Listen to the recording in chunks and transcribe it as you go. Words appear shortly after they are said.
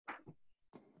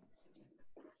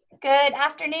Good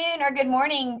afternoon or good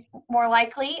morning, more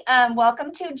likely.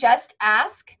 Welcome to Just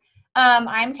Ask.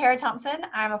 I'm Tara Thompson.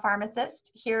 I'm a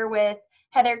pharmacist here with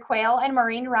Heather Quayle and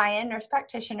Maureen Ryan, nurse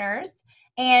practitioners,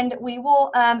 and we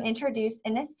will introduce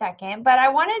in a second. But I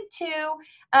wanted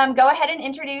to go ahead and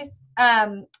introduce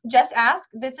Just Ask.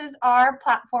 This is our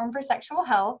platform for sexual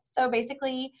health. So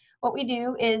basically what we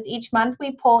do is each month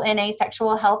we pull in a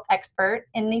sexual health expert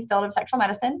in the field of sexual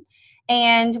medicine,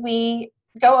 and we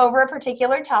go over a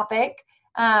particular topic.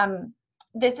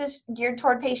 This is geared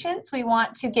toward patients. We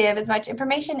want to give as much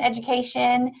information,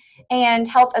 education, and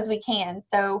help as we can.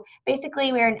 So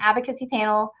basically, we're an advocacy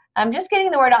panel, just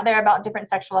getting the word out there about different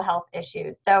sexual health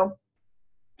issues. So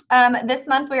this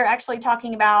month, we are actually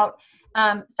talking about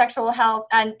sexual health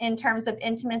and in terms of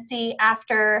intimacy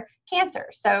after cancer.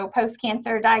 So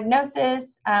post-cancer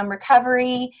diagnosis,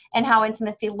 recovery, and how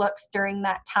intimacy looks during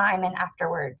that time and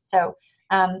afterwards. So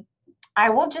I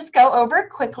will just go over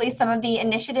quickly some of the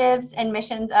initiatives and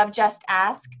missions of Just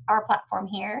Ask, our platform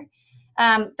here.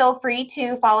 Feel free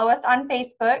to follow us on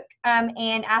Facebook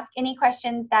and ask any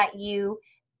questions that you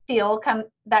feel come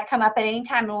up at any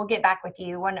time, and we'll get back with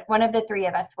you. One of the three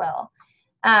of us will.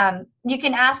 You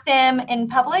can ask them in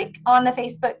public on the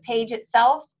Facebook page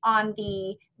itself, on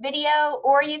the video,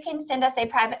 or you can send us a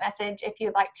private message if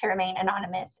you'd like to remain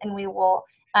anonymous, and we will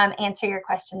answer your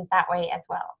questions that way as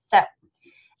well. So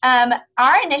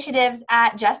our initiatives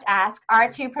at Just Ask are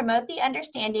to promote the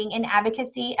understanding and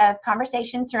advocacy of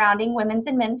conversations surrounding women's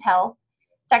and men's health,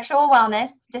 sexual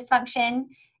wellness, dysfunction,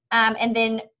 and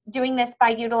then doing this by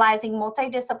utilizing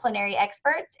multidisciplinary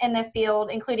experts in the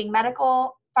field, including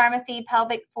medical, pharmacy,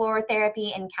 pelvic floor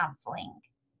therapy, and counseling.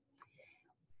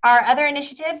 Our other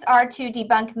initiatives are to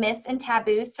debunk myths and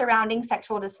taboos surrounding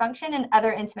sexual dysfunction and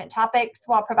other intimate topics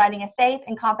while providing a safe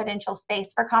and confidential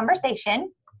space for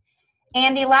conversation.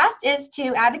 And the last is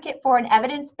to advocate for an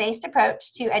evidence-based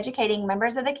approach to educating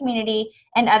members of the community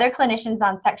and other clinicians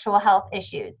on sexual health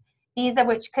issues, these of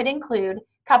which could include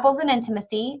couples and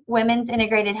intimacy, women's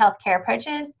integrated healthcare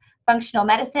approaches, functional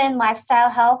medicine, lifestyle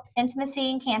health,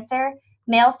 intimacy and cancer,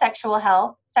 male sexual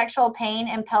health, sexual pain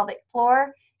and pelvic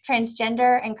floor,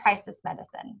 transgender, and crisis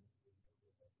medicine.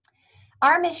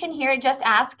 Our mission here at Just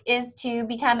Ask is to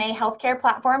become a healthcare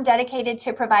platform dedicated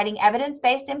to providing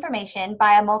evidence-based information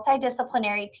by a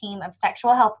multidisciplinary team of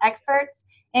sexual health experts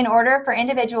in order for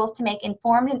individuals to make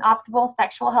informed and optimal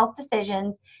sexual health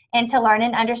decisions and to learn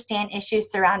and understand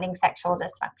issues surrounding sexual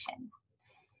dysfunction.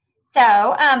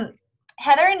 So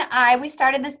Heather and I, we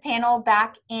started this panel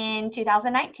back in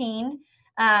 2019,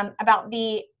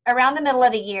 around the middle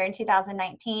of the year in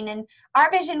 2019, and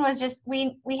our vision was just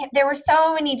there were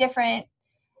so many different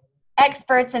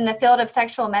experts in the field of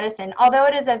sexual medicine. Although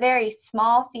it is a very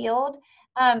small field,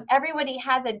 everybody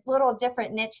has a little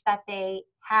different niche that they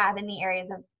have in the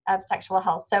areas of sexual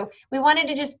health. So we wanted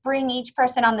to just bring each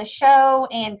person on the show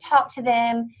and talk to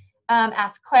them,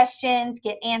 ask questions,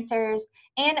 get answers,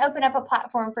 and open up a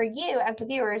platform for you as the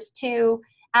viewers to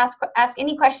ask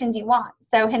any questions you want.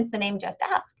 So hence the name Just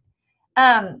Ask.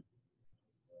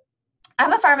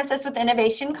 I'm a pharmacist with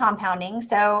innovation compounding,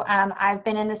 so I've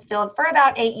been in this field for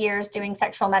about 8 years doing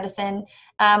sexual medicine,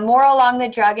 more along the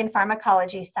drug and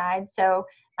pharmacology side. So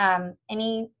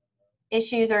any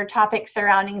issues or topics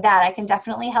surrounding that, I can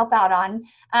definitely help out on.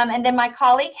 And then my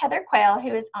colleague, Heather Quayle,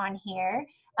 who is on here,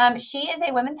 she is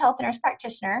a women's health nurse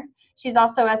practitioner. She's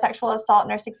also a sexual assault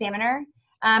nurse examiner.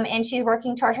 And she's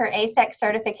working toward her ASEC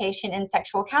certification in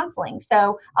sexual counseling.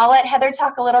 So I'll let Heather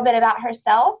talk a little bit about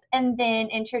herself and then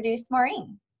introduce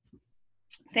Maureen.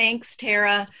 Thanks,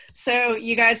 Tara. So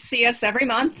you guys see us every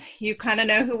month. You kind of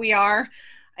know who we are.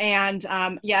 And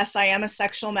yes, I am a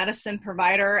sexual medicine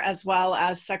provider as well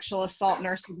as sexual assault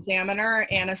nurse examiner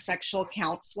and a sexual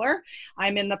counselor.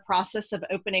 I'm in the process of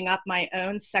opening up my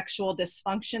own sexual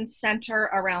dysfunction center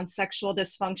around sexual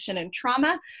dysfunction and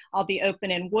trauma. I'll be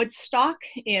open in Woodstock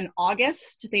in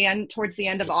August, towards the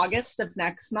end of August of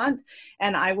next month.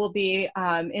 And I will be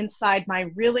inside my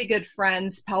really good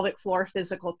friend's pelvic floor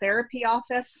physical therapy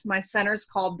office. My center is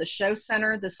called the SHOW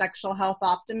Center, the Sexual Health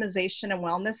Optimization and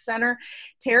Wellness Center.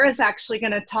 Tara's actually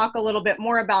going to talk a little bit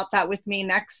more about that with me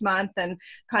next month and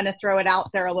kind of throw it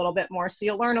out there a little bit more. So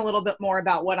you'll learn a little bit more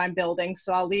about what I'm building.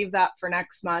 So I'll leave that for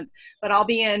next month. But I'll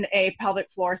be in a pelvic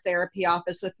floor therapy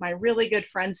office with my really good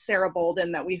friend, Sarah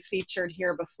Bolden, that we've featured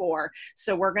here before.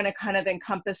 So we're going to kind of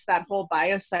encompass that whole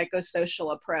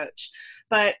biopsychosocial approach.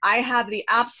 but I have the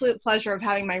absolute pleasure of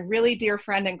having my really dear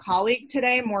friend and colleague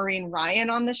today, Maureen Ryan,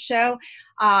 on the show.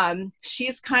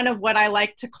 She's kind of what I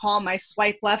like to call my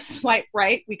swipe left, swipe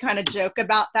right. We kind of joke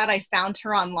about that. I found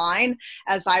her online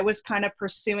as I was kind of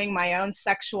pursuing my own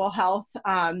sexual health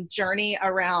journey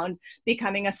around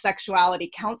becoming a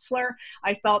sexuality counselor.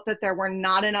 I felt that there were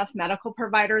not enough medical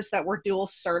providers that were dual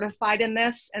certified in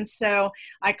this. And so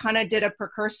I kind of did a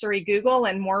precursory Google,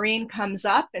 and Maureen comes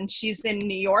up, and she's in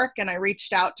New York. And I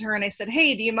reached out to her and I said,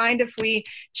 hey, do you mind if we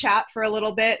chat for a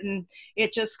little bit? And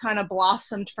it just kind of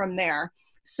blossomed from there.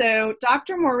 So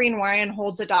Dr. Maureen Ryan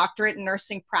holds a doctorate in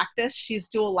nursing practice. She's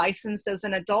dual licensed as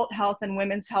an adult health and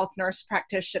women's health nurse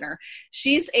practitioner.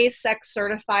 She's ASEX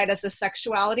certified as a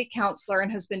sexuality counselor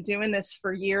and has been doing this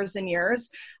for years and years.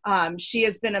 She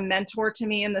has been a mentor to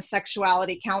me in the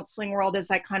sexuality counseling world as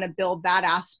I kind of build that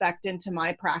aspect into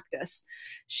my practice.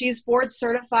 She's board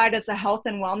certified as a health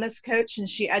and wellness coach, and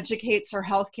she educates her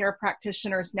healthcare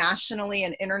practitioners nationally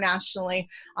and internationally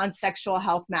on sexual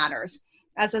health matters.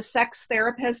 As a sex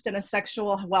therapist and a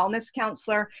sexual wellness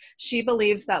counselor, she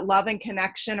believes that love and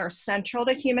connection are central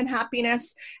to human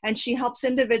happiness, and she helps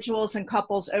individuals and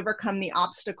couples overcome the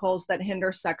obstacles that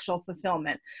hinder sexual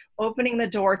fulfillment, opening the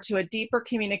door to a deeper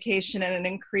communication and an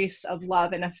increase of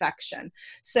love and affection.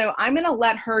 So I'm going to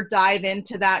let her dive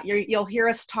into that. You'll hear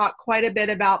us talk quite a bit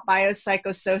about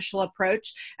biopsychosocial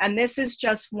approach, and this is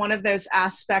just one of those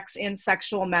aspects in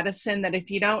sexual medicine that if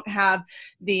you don't have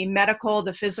the medical,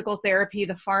 the physical therapy,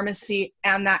 the pharmacy,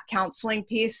 and that counseling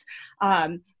piece,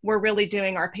 we're really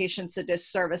doing our patients a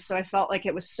disservice. So I felt like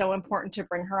it was so important to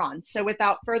bring her on. So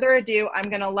without further ado, I'm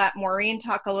going to let Maureen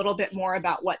talk a little bit more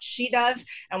about what she does,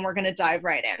 and we're going to dive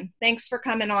right in. Thanks for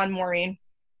coming on, Maureen.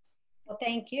 Well,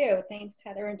 thank you. Thanks,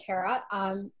 Heather and Tara.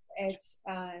 I'm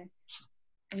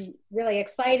really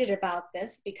excited about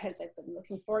this because I've been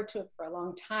looking forward to it for a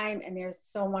long time, and there's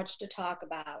so much to talk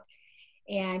about.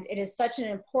 And it is such an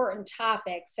important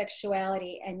topic,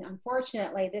 sexuality. And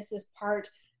unfortunately, this is part,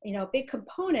 a big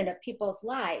component of people's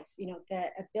lives, the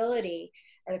ability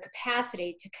or the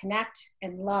capacity to connect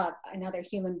and love another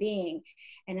human being.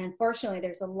 And unfortunately,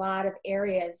 there's a lot of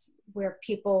areas where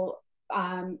people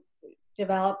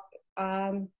develop,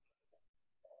 I'll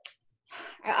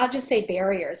just say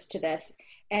barriers to this,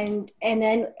 and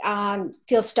then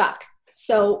feel stuck.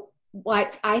 So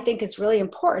what I think is really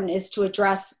important is to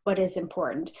address what is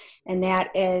important. And that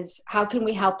is, how can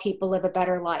we help people live a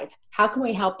better life? How can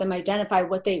we help them identify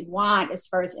what they want as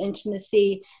far as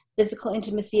intimacy, physical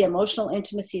intimacy, emotional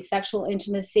intimacy, sexual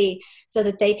intimacy, so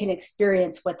that they can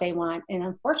experience what they want? And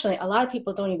unfortunately, a lot of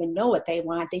people don't even know what they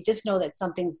want. They just know that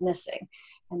something's missing.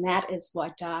 And that is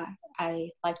what I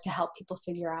like to help people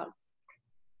figure out.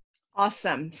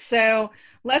 Awesome. So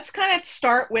let's kind of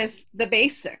start with the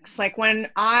basics. Like when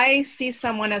I see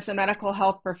someone as a medical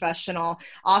health professional,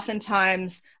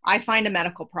 oftentimes I find a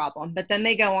medical problem, but then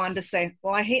they go on to say,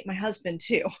 well, I hate my husband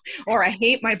too, or I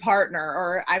hate my partner,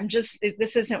 or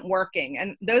this isn't working.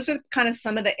 And those are kind of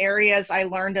some of the areas I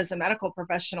learned as a medical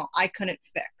professional I couldn't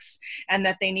fix, and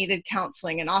that they needed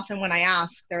counseling. And often when I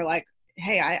ask, they're like,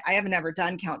 hey, I have never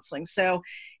done counseling. So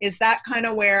is that kind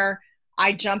of where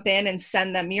I jump in and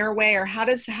send them your way, or how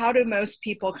do most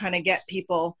people kind of get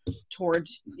people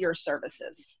towards your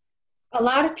services? A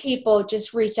lot of people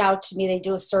just reach out to me. They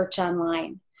do a search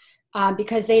online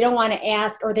because they don't want to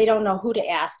ask, or they don't know who to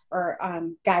ask for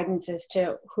guidance as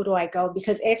to who do I go,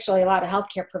 because actually a lot of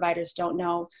healthcare providers don't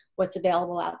know what's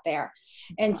available out there.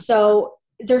 And so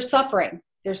they're suffering.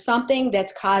 There's something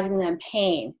that's causing them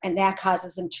pain, and that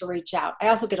causes them to reach out. I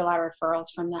also get a lot of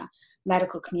referrals from the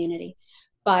medical community.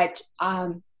 But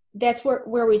that's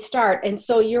where we start. And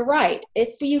so you're right.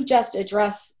 If you just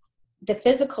address the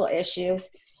physical issues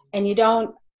and you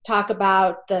don't talk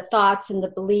about the thoughts and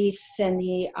the beliefs and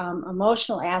the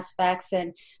emotional aspects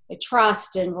and the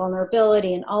trust and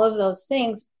vulnerability and all of those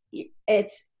things,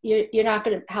 you're not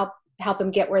going to help them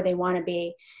get where they want to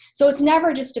be. So it's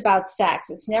never just about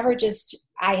sex. It's never just,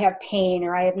 I have pain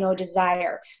or I have no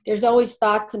desire. There's always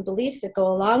thoughts and beliefs that go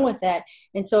along with it.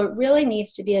 And so it really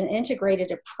needs to be an integrated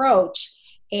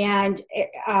approach. And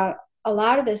a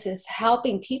lot of this is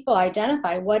helping people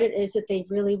identify what it is that they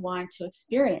really want to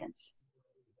experience.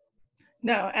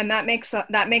 No, and that makes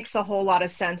a whole lot of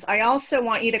sense. I also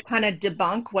want you to kind of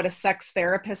debunk what a sex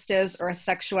therapist is or a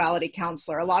sexuality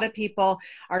counselor. A lot of people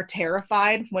are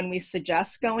terrified when we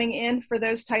suggest going in for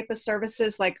those type of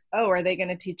services, like, oh, are they going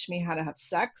to teach me how to have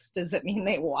sex? Does it mean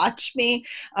they watch me?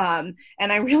 And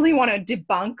I really want to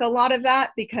debunk a lot of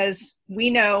that, because we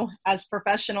know as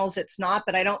professionals it's not,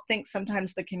 but I don't think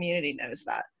sometimes the community knows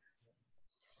that.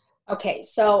 Okay,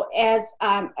 so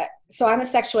I'm a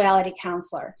sexuality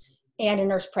counselor. and a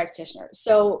nurse practitioner.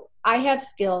 So I have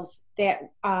skills that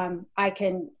I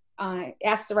can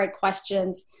ask the right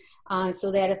questions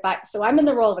so that so I'm in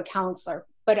the role of a counselor,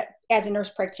 but as a nurse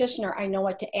practitioner, I know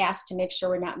what to ask to make sure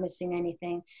we're not missing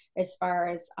anything as far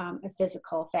as a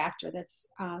physical factor that's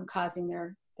causing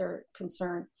their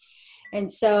concern. And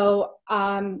so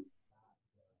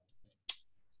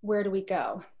where do we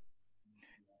go?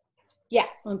 Yeah,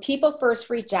 when people first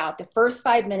reach out, the first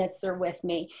 5 minutes they're with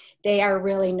me, they are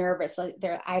really nervous.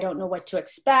 I don't know what to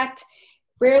expect.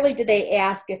 Rarely do they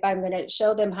ask if I'm going to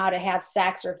show them how to have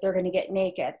sex or if they're going to get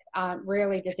naked.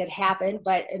 Rarely does it happen,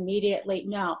 but immediately,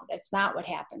 no, that's not what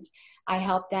happens. I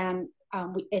help them.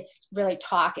 It's really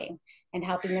talking and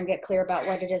helping them get clear about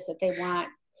what it is that they want.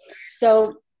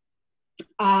 So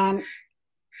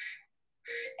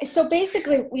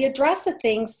basically, we address the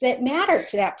things that matter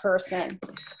to that person,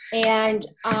 and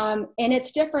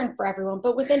it's different for everyone.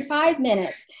 But within 5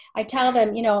 minutes, I tell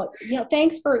them,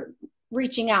 thanks for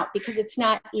reaching out because it's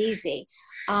not easy.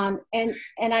 And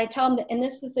I tell them that, and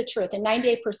this is the truth, and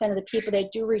 98% of the people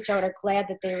that do reach out are glad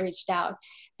that they reached out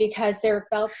because they're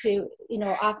felt to,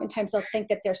 oftentimes they'll think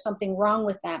that there's something wrong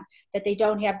with them, that they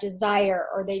don't have desire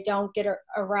or they don't get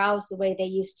aroused the way they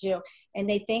used to. And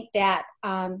they think that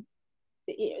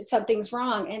something's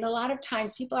wrong. And a lot of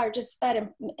times people are just fed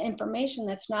information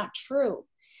that's not true.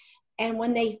 And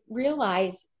when they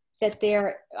realize that they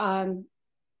are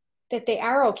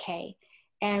okay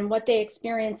and what they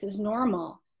experience is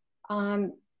normal,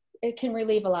 it can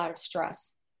relieve a lot of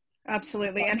stress.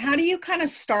 Absolutely. And how do you kind of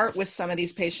start with some of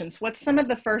these patients? What's some of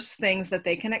the first things that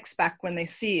they can expect when they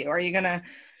see you? Are you going to,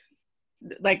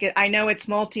 I know it's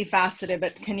multifaceted,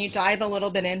 but can you dive a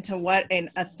little bit into what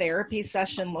a therapy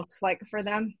session looks like for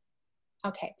them?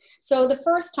 Okay. So the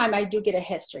first time I do get a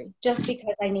history, just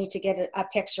because I need to get a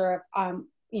picture of,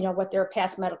 what their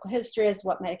past medical history is,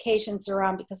 what medications they're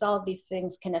on, because all of these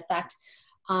things can affect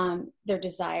their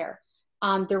desire,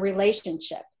 their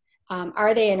relationship.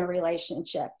 Are they in a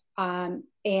relationship?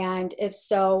 And if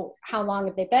so, how long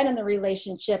have they been in the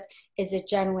relationship? Is it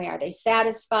generally, are they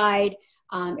satisfied?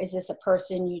 Is this a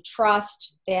person you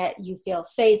trust, that you feel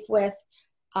safe with?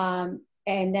 And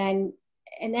then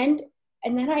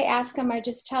I ask them, I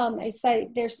just tell them, I say,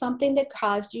 there's something that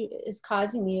is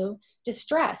causing you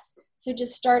distress. So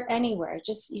just start anywhere.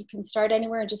 You can start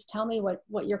anywhere and just tell me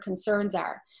what your concerns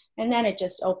are. And then it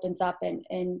just opens up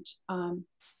and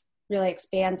really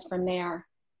expands from there.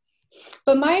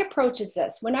 But my approach is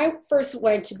this. When I first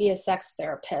went to be a sex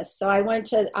therapist, so I went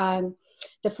to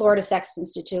the Florida Sex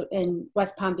Institute in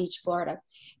West Palm Beach, Florida.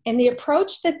 And the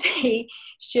approach that they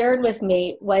shared with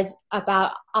me was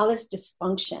about all this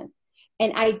dysfunction.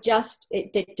 And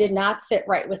it did not sit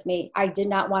right with me. I did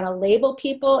not want to label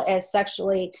people as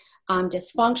sexually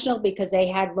dysfunctional because they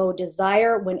had low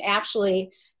desire, when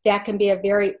actually that can be a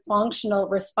very functional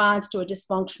response to a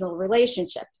dysfunctional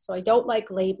relationship. So I don't like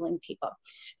labeling people.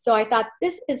 So I thought,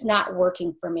 this is not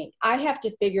working for me. I have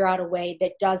to figure out a way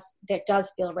that does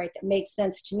feel right, that makes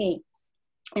sense to me.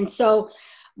 And so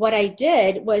what I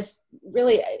did was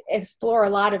really explore a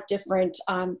lot of different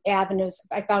avenues.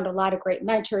 I found a lot of great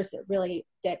mentors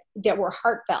that were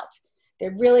heartfelt. They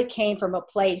really came from a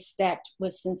place that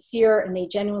was sincere and they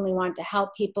genuinely wanted to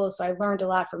help people. So I learned a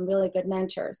lot from really good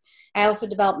mentors. I also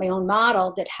developed my own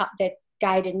model that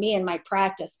guided me in my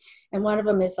practice. And one of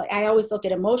them is, I always look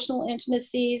at emotional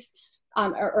intimacies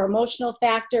or emotional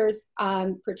factors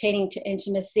pertaining to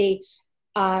intimacy.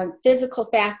 Physical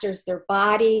factors, their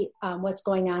body, what's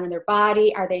going on in their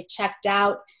body. Are they checked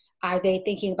out? Are they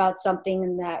thinking about something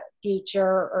in the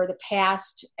future or the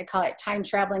past? I call it time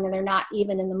traveling, and they're not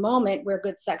even in the moment where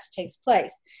good sex takes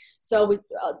place. So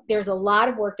there's a lot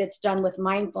of work that's done with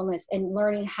mindfulness and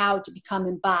learning how to become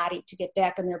embodied, to get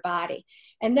back in their body.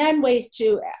 And then ways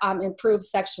to improve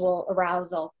sexual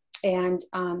arousal and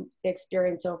the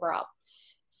experience overall.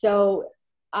 So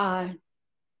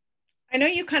I know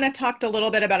you kind of talked a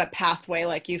little bit about a pathway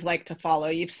like you'd like to follow.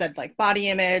 You've said like body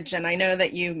image, and I know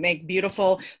that you make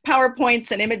beautiful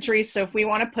PowerPoints and imagery. So if we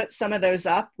want to put some of those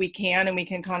up, we can, and we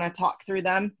can kind of talk through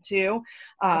them too.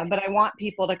 But I want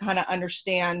people to kind of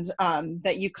understand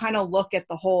that you kind of look at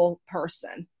the whole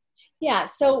person. Yeah,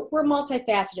 so we're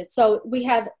multifaceted. So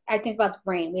I think about the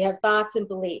brain. We have thoughts and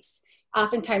beliefs.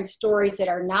 Oftentimes stories that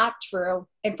are not true,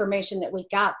 information that we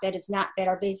got that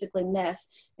are basically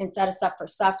myths and set us up for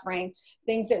suffering.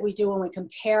 Things that we do when we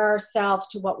compare ourselves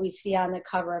to what we see on the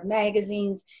cover of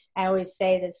magazines. I always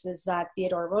say, this is a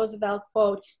Theodore Roosevelt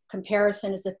quote,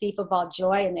 comparison is the thief of all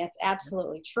joy, and that's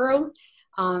absolutely true.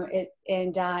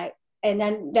 And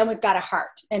then we've got a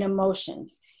heart and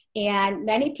emotions. And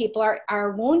many people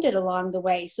are wounded along the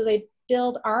way, so they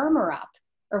build armor up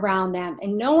around them,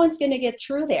 and no one's going to get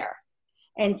through there.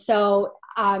 And so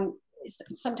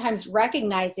sometimes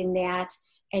recognizing that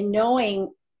and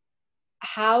knowing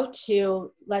how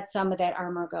to let some of that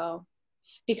armor go,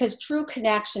 because true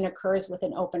connection occurs with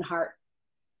an open heart,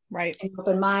 right, an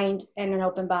open mind, and an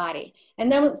open body.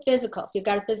 And then with physical, so you've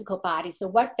got a physical body. So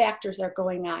what factors are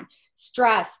going on?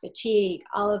 Stress, fatigue,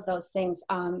 all of those things,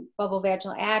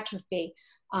 vulvovaginal atrophy,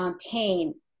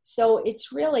 pain. So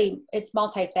it's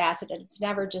multifaceted. It's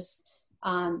never just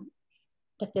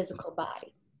the physical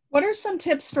body. What are some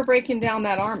tips for breaking down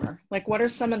that armor? Like, what are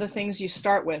some of the things you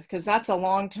start with? Because that's a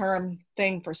long-term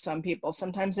thing for some people.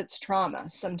 Sometimes it's trauma.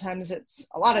 Sometimes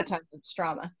a lot of times it's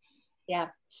trauma. Yeah.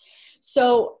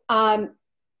 So I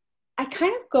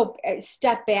kind of go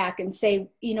step back and say,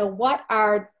 what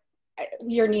are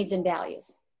your needs and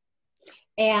values?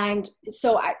 And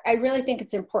so I really think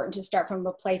it's important to start from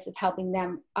a place of helping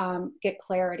them get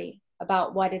clarity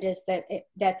about what it is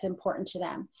that's important to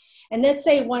them. And let's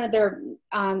say one of their,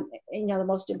 the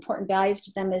most important values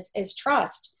to them is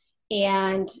trust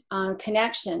and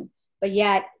connection, but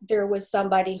yet there was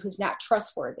somebody who's not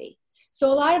trustworthy.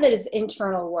 So a lot of it is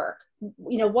internal work.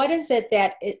 What is it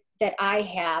that I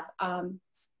have?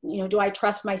 Do I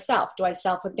trust myself? Do I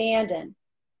self-abandon?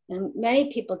 And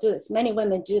many people do this. Many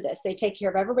women do this. They take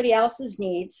care of everybody else's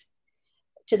needs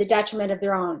to the detriment of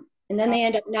their own. And then they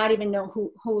end up not even know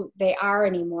who they are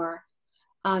anymore.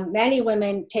 Many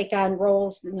women take on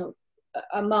roles,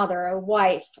 a mother, a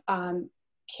wife,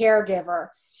 caregiver,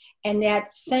 and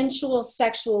that sensual,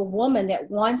 sexual woman that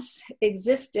once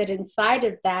existed inside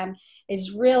of them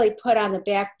is really put on the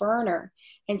back burner.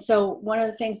 And so one of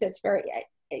the things that's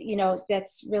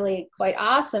that's really quite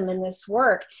awesome in this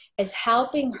work is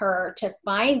helping her to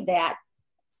find that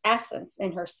essence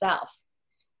in herself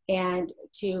and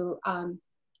to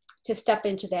step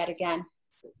into that again.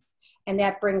 And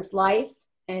that brings life,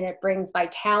 and it brings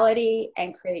vitality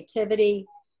and creativity.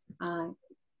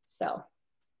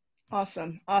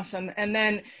 Awesome. And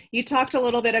then you talked a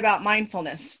little bit about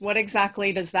mindfulness. What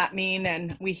exactly does that mean?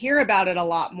 And we hear about it a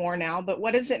lot more now, but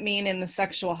what does it mean in the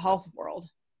sexual health world?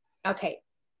 Okay.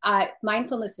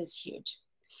 Mindfulness is huge.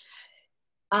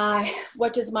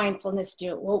 What does mindfulness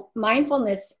do? Well,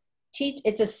 mindfulness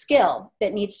it's a skill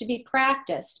that needs to be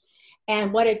practiced.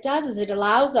 And what it does is it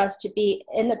allows us to be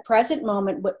in the present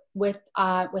moment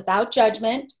without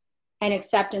judgment and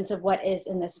acceptance of what is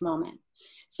in this moment.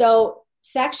 So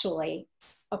sexually,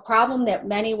 a problem that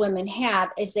many women have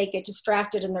is they get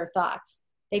distracted in their thoughts.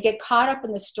 They get caught up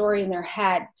in the story in their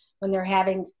head when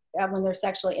they're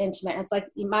sexually intimate. It's like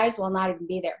you might as well not even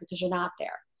be there because you're not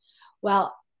there.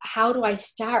 Well, how do I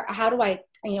start? How do I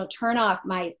turn off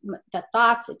the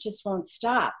thoughts that just won't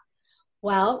stop?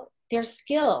 Well, there's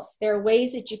skills. There are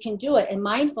ways that you can do it, and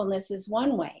mindfulness is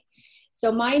one way.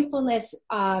 So mindfulness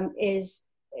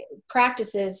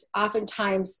practices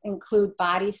oftentimes include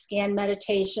body scan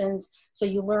meditations. So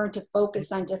you learn to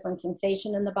focus on different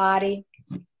sensation in the body.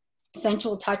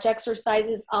 Sensual touch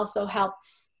exercises also help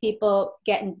people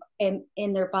get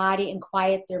in their body and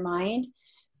quiet their mind.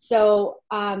 So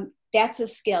that's a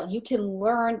skill. You can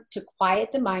learn to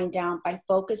quiet the mind down by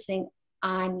focusing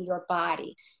on your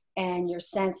body and your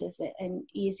senses. And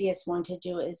easiest one to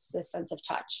do is the sense of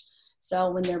touch. So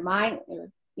when they're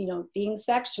being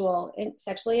sexually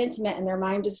intimate, and their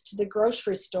mind is to the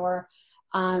grocery store,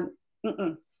 come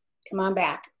on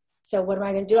back. So what am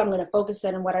I going to do? I'm going to focus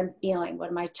in on what I'm feeling. What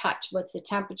am I touch? What's the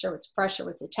temperature? What's pressure?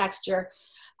 What's the texture?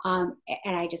 And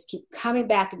I just keep coming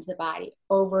back into the body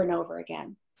over and over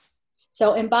again.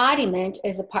 So embodiment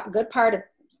is a good part of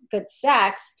good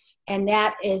sex. And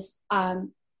that is,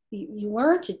 you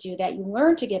learn to do that. You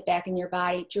learn to get back in your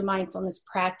body through mindfulness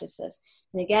practices.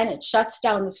 And again, it shuts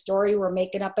down the story we're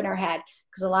making up in our head.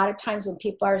 Because a lot of times when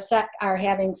people are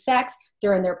having sex,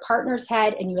 they're in their partner's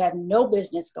head, and you have no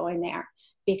business going there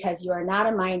because you are not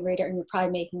a mind reader and you're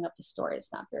probably making up a story.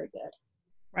 It's not very good.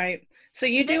 Right. So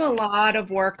you do a lot of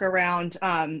work around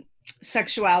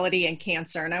sexuality and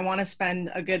cancer. And I want to spend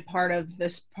a good part of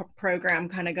this program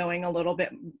kind of going a little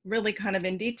bit really kind of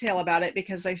in detail about it,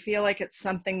 because I feel like it's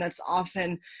something that's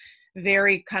often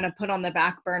very kind of put on the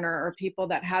back burner, or people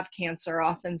that have cancer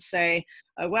often say,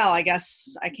 oh, well, I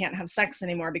guess I can't have sex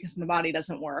anymore because my body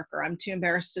doesn't work, or I'm too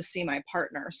embarrassed to see my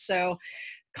partner. So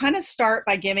kind of start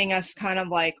by giving us kind of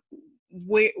like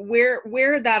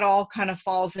where that all kind of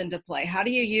falls into play. How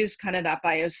do you use kind of that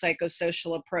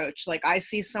biopsychosocial approach? Like, I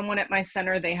see someone at my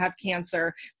center, they have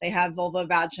cancer, they have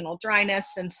vulvovaginal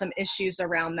dryness and some issues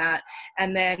around that.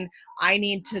 And then I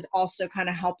need to also kind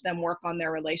of help them work on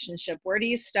their relationship. Where do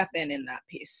you step in that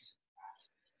piece?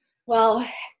 Well,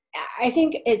 I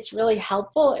think it's really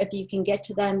helpful if you can get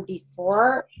to them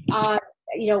before,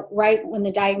 right when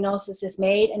the diagnosis is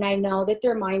made. And I know that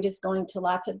their mind is going to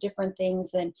lots of different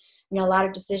things and, a lot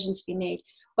of decisions to be made.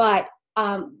 But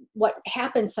what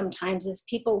happens sometimes is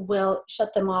people will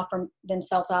shut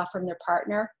themselves off from their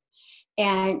partner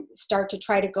and start to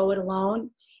try to go it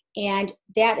alone. And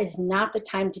that is not the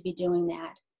time to be doing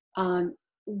that.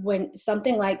 When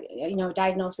something like,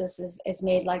 diagnosis is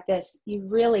made like this, you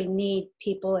really need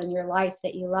people in your life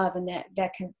that you love and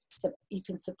that you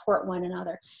can support one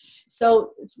another.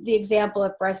 So the example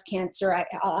of breast cancer,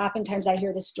 oftentimes I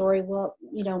hear the story, well,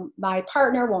 my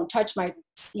partner won't touch my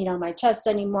chest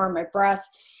anymore, my breast.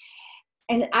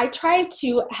 And I try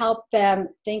to help them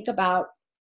think about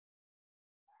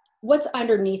what's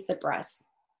underneath the breast.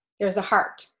 There's a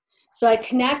heart. So like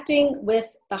connecting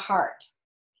with the heart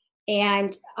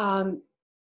and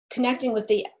connecting with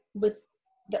the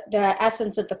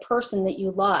essence of the person that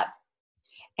you love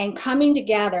and coming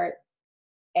together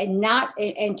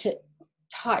and to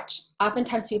touch.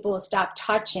 Oftentimes people will stop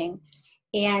touching,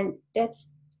 and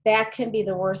that can be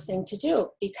the worst thing to do,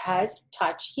 because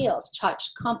touch heals, touch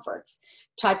comforts,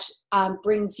 touch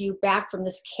brings you back from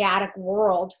this chaotic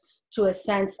world to a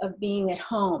sense of being at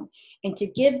home. And to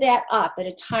give that up at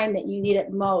a time that you need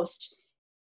it most,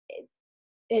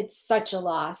 it's such a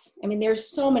loss. I mean, there's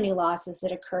so many losses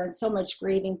that occur and so much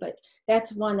grieving, but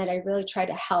that's one that I really try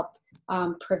to help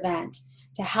prevent,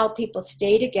 to help people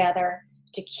stay together,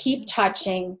 to keep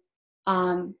touching,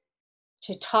 to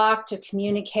talk, to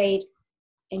communicate,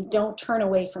 and don't turn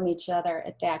away from each other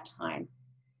at that time.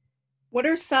 What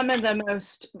are some of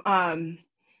the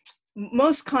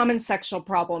most common sexual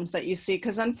problems that you see?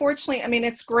 Because unfortunately, I mean,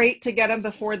 it's great to get them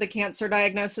before the cancer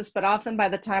diagnosis, but often by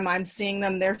the time I'm seeing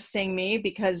them, they're seeing me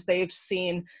because they've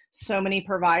seen so many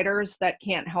providers that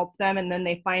can't help them. And then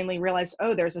they finally realize,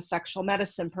 oh, there's a sexual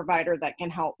medicine provider that can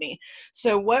help me.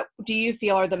 So what do you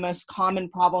feel are the most common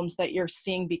problems that you're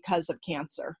seeing because of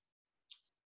cancer?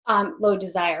 Low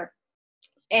desire.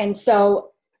 And so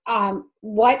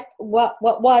what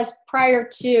was prior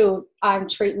to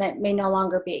treatment may no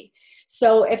longer be.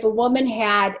 So if a woman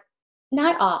had,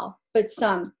 not all, but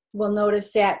some, will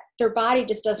notice that their body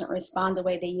just doesn't respond the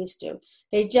way they used to.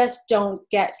 They just don't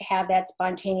have that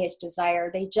spontaneous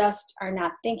desire. They just are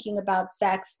not thinking about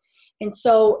sex. And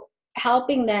so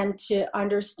helping them to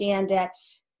understand that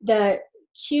the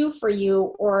cue for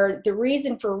you or the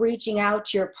reason for reaching out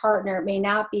to your partner may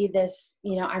not be this,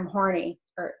 I'm horny,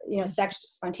 or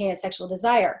spontaneous sexual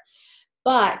desire,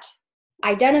 but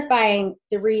identifying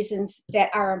the reasons that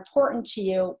are important to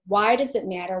you. Why does it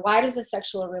matter? Why does a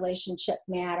sexual relationship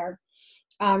matter?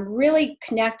 Really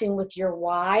connecting with your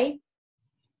why,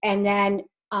 and then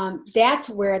that's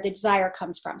where the desire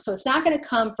comes from. So it's not going to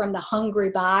come from the hungry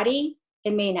body.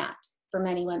 It may not for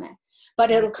many women,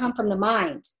 but it'll come from the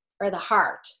mind or the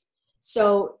heart.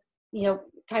 So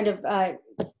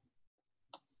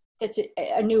it's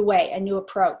a new way, a new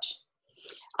approach.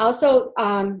 Also,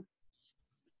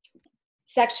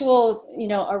 sexual,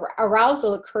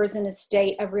 arousal occurs in a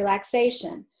state of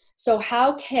relaxation. So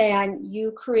how can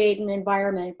you create an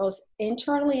environment, both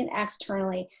internally and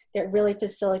externally, that really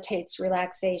facilitates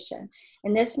relaxation?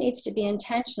 And this needs to be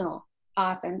intentional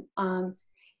often.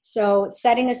 So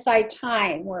setting aside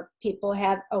time where people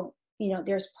have,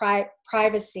 there's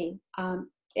privacy.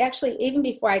 Actually, even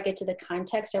before I get to the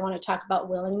context, I want to talk about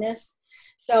willingness.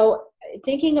 So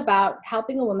thinking about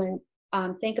helping a woman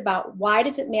think about, why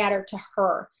does it matter to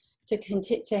her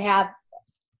to have,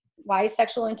 why is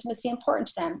sexual intimacy important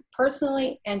to them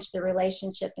personally and to the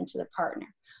relationship and to the partner?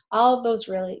 All of those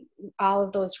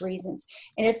reasons.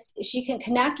 And if she can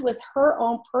connect with her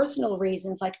own personal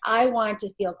reasons, like I want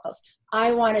to feel close,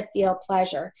 I want to feel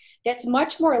pleasure, that's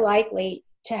much more likely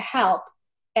to help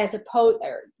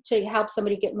to help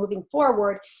somebody get moving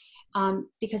forward,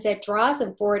 because that draws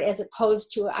them forward, as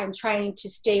opposed to I'm trying to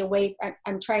stay away. I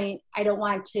don't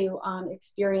want to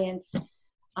experience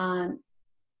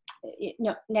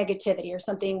negativity or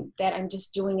something, that I'm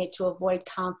just doing it to avoid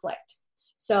conflict.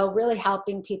 So really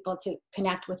helping people to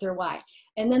connect with their why.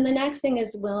 And then the next thing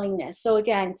is willingness. So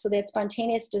again, that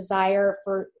spontaneous desire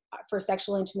for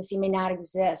sexual intimacy may not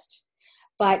exist,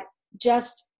 but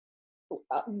just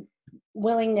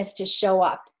willingness to show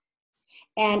up.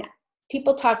 And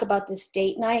people talk about this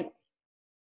date night,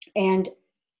 and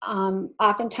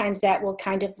oftentimes that will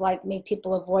kind of like make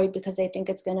people avoid because they think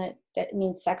that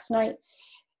means sex night.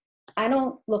 I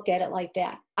don't look at it like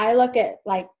that. I look at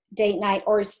like date night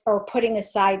or putting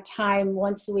aside time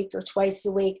once a week or twice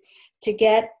a week to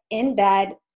get in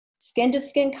bed, skin to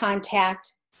skin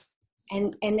contact,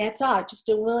 and that's all, just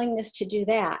a willingness to do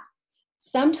that.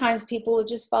 sometimes people will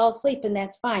just fall asleep, and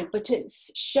that's fine. But to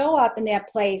show up in that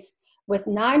place with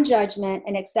non-judgment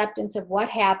and acceptance of what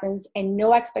happens and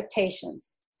no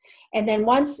expectations. And then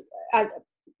once a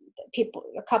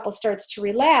couple starts to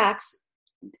relax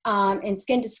in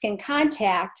skin-to-skin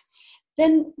contact,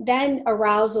 then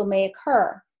arousal may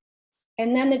occur.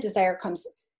 And then the desire comes.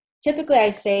 Typically, I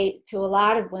say to a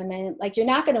lot of women, like, you're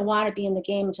not going to want to be in the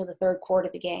game until the third quarter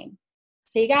of the game.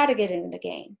 So you got to get into the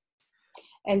game.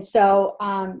 And so,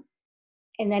 and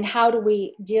then how do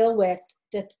we deal with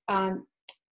the,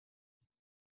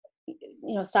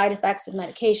 side effects of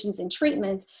medications and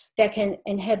treatments that can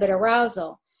inhibit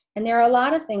arousal? And there are a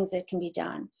lot of things that can be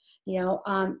done.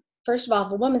 First of all,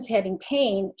 if a woman's having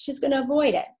pain, she's going to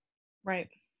avoid it. Right.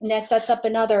 And that sets up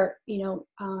another,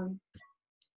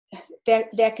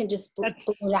 that can just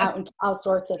balloon out into all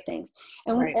sorts of things.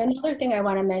 And right. Another thing I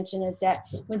want to mention is that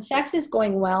when sex is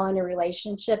going well in a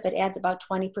relationship, it adds about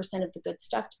 20% of the good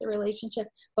stuff to the relationship.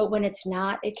 But when it's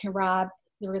not, it can rob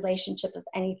the relationship of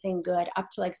anything good, up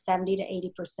to like 70 to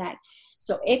 80%.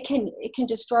 So it can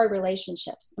destroy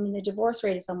relationships. I mean, the divorce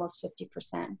rate is almost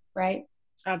 50%, right?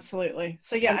 Absolutely.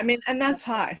 So yeah, I mean, and that's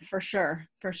high for sure.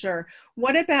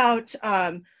 What about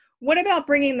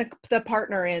bringing the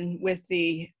partner in with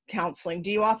the counseling?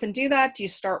 Do you often do that? Do you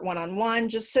start one-on-one,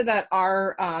 just so that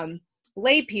our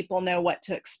lay people know what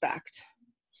to expect?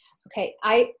 Okay.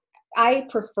 I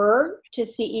prefer to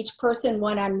see each person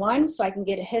one-on-one so I can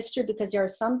get a history, because there are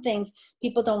some things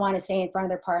people don't want to say in front of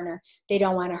their partner. They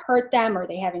don't want to hurt them, or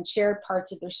they haven't shared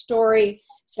parts of their story.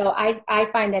 So I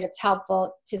find that it's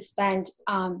helpful to spend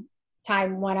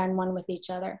time one-on-one with each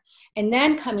other, and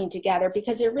then coming together,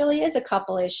 because it really is a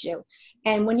couple issue.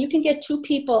 And when you can get two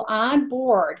people on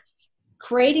board,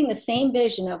 creating the same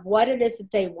vision of what it is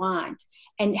that they want,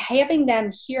 and having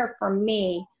them hear from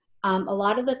me a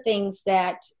lot of the things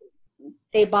that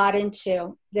they bought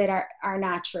into that are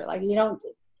not true. Like,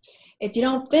 if you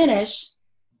don't finish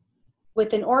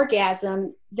with an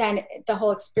orgasm, then the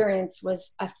whole experience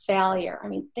was a failure. I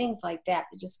mean, things like that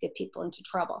just get people into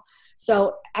trouble.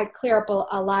 So I clear up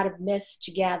a lot of myths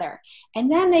together.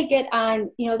 And then they get on,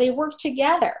 they work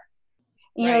together.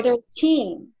 Right. They're a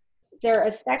team. They're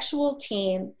a sexual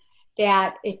team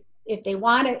that if they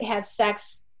want to have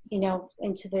sex,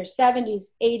 into their 70s,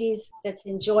 80s, that's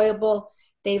enjoyable.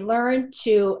 They learn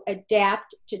to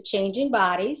adapt to changing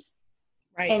bodies,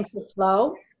 right, and to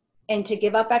flow, and to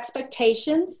give up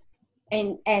expectations.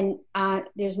 And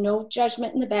there's no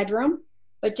judgment in the bedroom,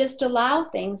 but just allow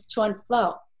things to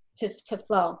to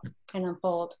flow and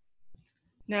unfold.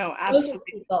 No, absolutely. Those are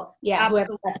people,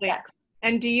 absolutely. Who have sex.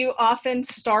 And do you often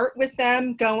start with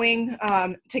them going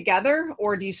together,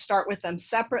 or do you start with them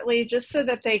separately, just so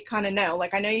that they kind of know?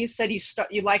 Like, I know you said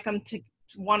you like them to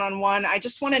one-on-one. I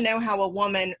just want to know how a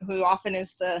woman, who often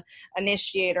is the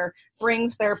initiator,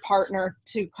 brings their partner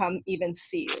to come even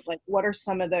see you. Like, what are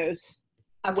some of those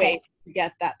ways to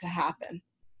get that to happen?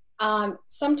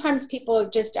 Sometimes people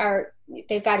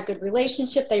they've got a good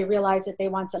relationship. They realize that they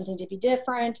want something to be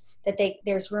different, that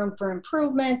there's room for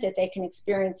improvement, that they can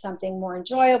experience something more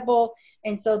enjoyable.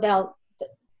 And so they'll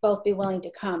both be willing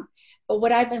to come. But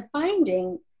what I've been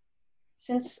finding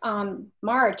since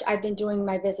March, I've been doing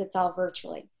my visits all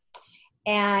virtually.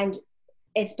 And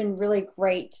it's been really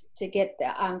great to get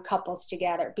the couples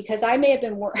together, because I may have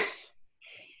been more...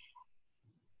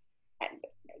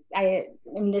 I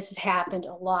mean, this has happened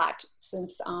a lot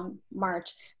since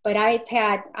March, but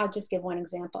I'll just give one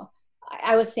example.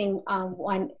 I was seeing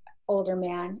one older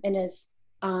man in his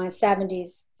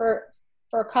 70s for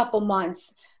a couple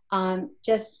months.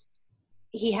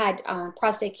 He had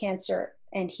prostate cancer,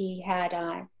 and he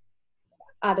had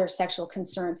other sexual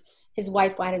concerns. His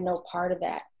wife wanted no part of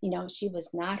it. She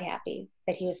was not happy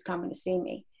that he was coming to see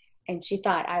me. And she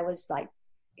thought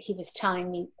he was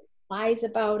telling me lies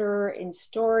about her and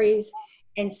stories.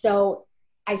 And so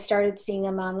I started seeing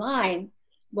him online.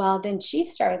 Well, then she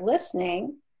started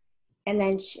listening. And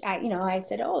then I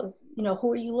said, oh,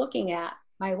 who are you looking at?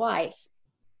 My wife.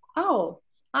 Oh,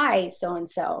 hi,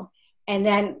 so-and-so. And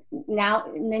then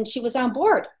she was on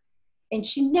board, and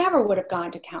she never would have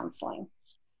gone to counseling,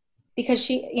 because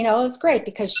it was great,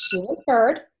 because she was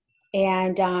heard,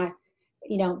 and,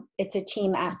 it's a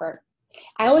team effort.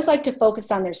 I always like to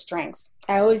focus on their strengths.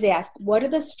 I always ask, what are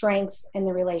the strengths in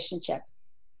the relationship?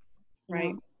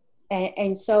 Right.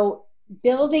 And so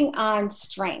building on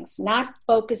strengths, not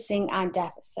focusing on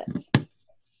deficits.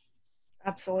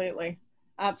 Absolutely.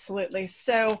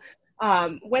 So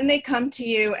when they come to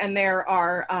you and there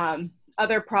are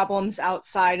other problems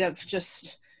outside of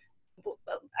just,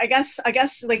 I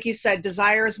guess, like you said,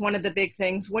 desire is one of the big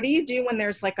things. What do you do when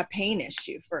there's like a pain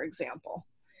issue, for example?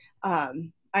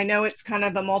 I know it's kind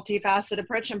of a multifaceted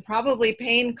approach, and probably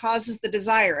pain causes the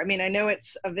desire. I mean, I know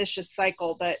it's a vicious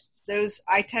cycle, but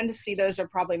I tend to see those are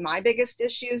probably my biggest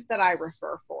issues that I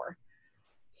refer for.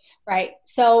 Right.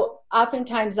 So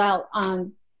oftentimes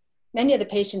many of the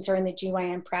patients are in the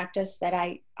GYN practice that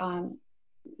I, am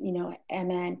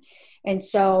in. And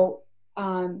so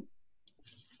I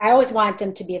always want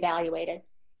them to be evaluated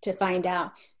to find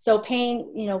out. So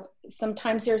pain,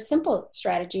 sometimes there's simple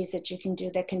strategies that you can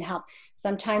do that can help.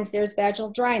 Sometimes there's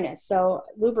vaginal dryness. So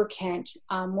lubricant,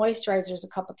 moisturizers a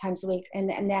couple times a week,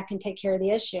 and that can take care of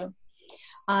the issue.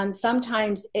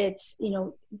 Sometimes it's,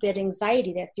 that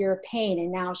anxiety, that fear of pain,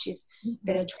 and now she's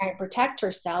going to try and protect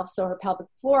herself. So her pelvic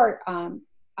floor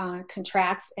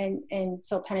contracts, and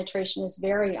so penetration is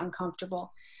very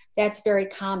uncomfortable. That's very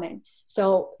common.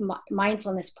 So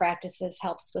mindfulness practices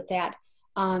helps with that.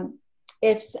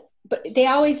 If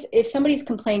somebody's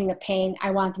complaining of pain,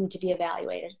 I want them to be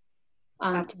evaluated,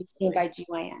 to be seen by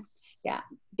GYN. Yeah,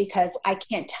 because I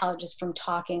can't tell just from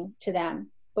talking to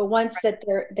them. But once that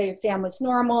the exam was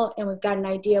normal and we've got an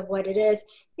idea of what it is,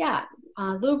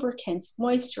 lubricants,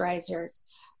 moisturizers,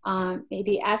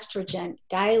 maybe estrogen,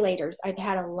 dilators. I've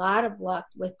had a lot of luck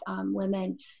with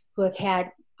women who have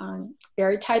had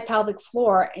very tight pelvic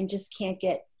floor and just can't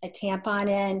get a tampon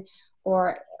in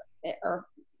or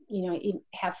even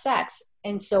have sex.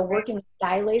 And so working with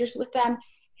dilators with them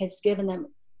has given them,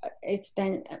 it's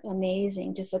been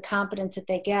amazing, just the confidence that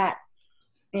they get,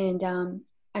 and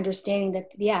understanding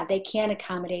that, they can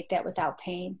accommodate that without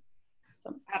pain.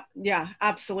 So. Yeah,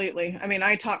 absolutely. I mean,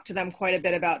 I talk to them quite a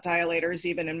bit about dilators,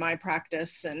 even in my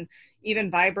practice, and even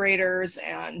vibrators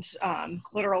and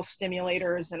clitoral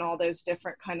stimulators and all those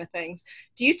different kind of things.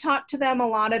 Do you talk to them a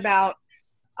lot about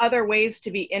other ways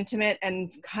to be intimate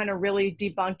and kind of really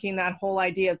debunking that whole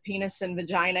idea of penis and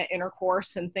vagina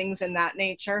intercourse and things in that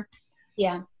nature?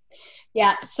 Yeah.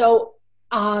 So,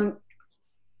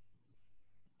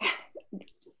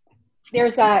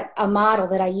 there's a model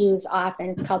that I use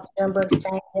often. It's called Sternberg's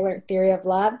triangular theory of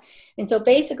love. And so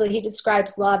basically he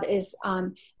describes love as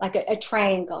like a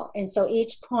triangle. And so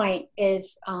each point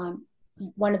is,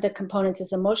 one of the components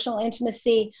is emotional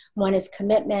intimacy, one is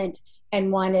commitment,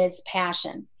 and one is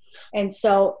passion. And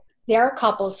so there are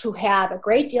couples who have a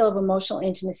great deal of emotional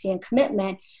intimacy and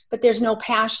commitment, but there's no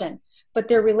passion. But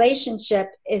their relationship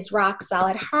is rock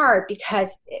solid hard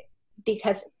because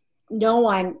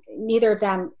neither of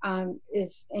them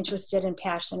is interested in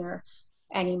passion or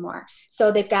anymore.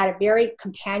 So they've got a very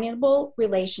companionable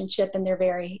relationship and they're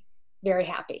very, very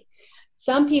happy.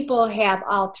 Some people have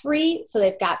all three. So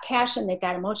they've got passion, they've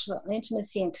got emotional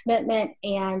intimacy and commitment,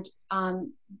 and,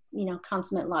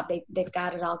 consummate love. They've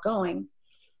got it all going.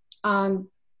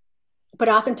 But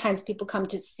oftentimes people come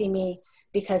to see me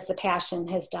because the passion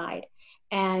has died.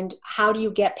 And how do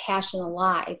you get passion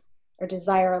alive or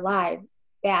desire alive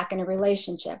back in a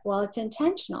relationship? Well, it's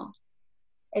intentional.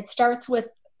 It starts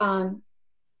with,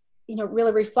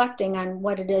 really reflecting on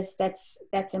what it is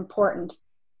that's important.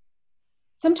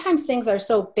 Sometimes things are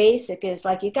so basic as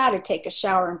like, you got to take a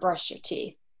shower and brush your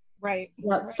teeth. Right.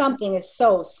 Something is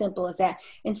so simple as that.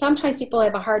 And sometimes people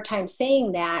have a hard time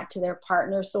saying that to their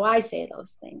partner, so I say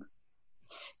those things.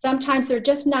 Sometimes they're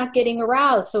just not getting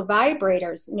aroused. So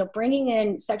vibrators, bringing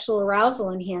in sexual arousal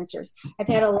enhancers. I've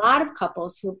had a lot of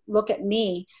couples who look at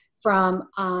me from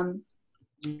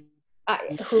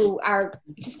who are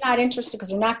just not interested because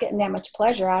they're not getting that much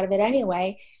pleasure out of it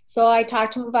anyway. So I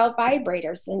talk to them about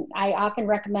vibrators, and I often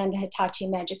recommend the Hitachi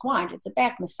Magic Wand. It's a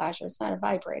back massager. It's not a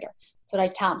vibrator. That's what I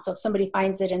tell them. So if somebody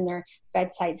finds it in their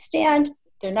bedside stand,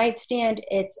 their nightstand,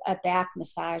 it's a back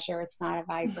massager. It's not a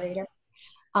vibrator.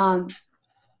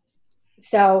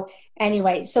 So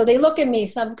anyway, so they look at me,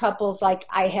 some couples, like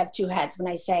I have two heads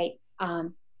when I say,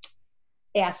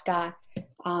 ask God,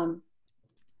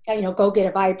 go get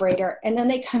a vibrator. And then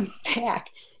they come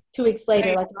back 2 weeks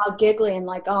later, like all giggly and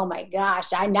like, oh my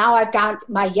gosh, I've got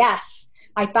my yes.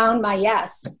 I found my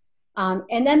yes.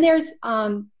 And then there's,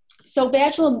 so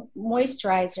vaginal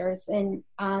moisturizers and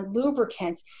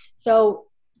lubricants. So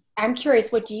I'm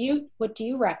curious, what do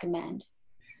you recommend?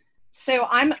 So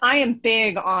I am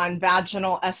big on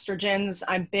vaginal estrogens.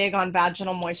 I'm big on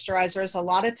vaginal moisturizers. A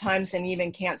lot of times in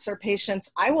even cancer patients,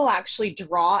 I will actually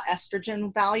draw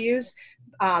estrogen values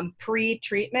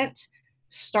pre-treatment,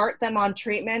 start them on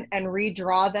treatment, and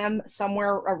redraw them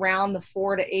somewhere around the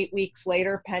 4 to 8 weeks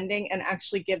later pending, and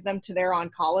actually give them to their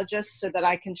oncologist so that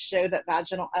I can show that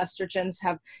vaginal estrogens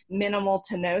have minimal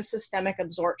to no systemic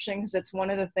absorption, because it's one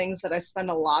of the things that I spend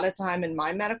a lot of time in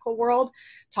my medical world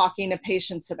talking to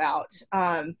patients about.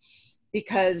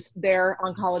 because their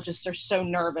oncologists are so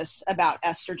nervous about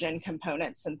estrogen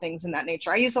components and things in that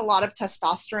nature. I use a lot of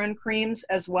testosterone creams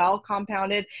as well,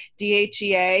 compounded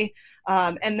DHEA,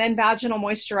 and then vaginal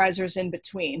moisturizers in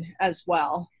between as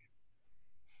well.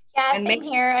 Yeah, same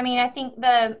here. I mean, I think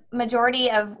the majority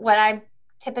of what I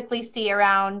typically see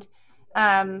around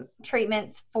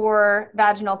treatments for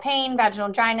vaginal pain, vaginal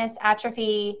dryness,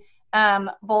 atrophy,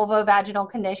 vulvovaginal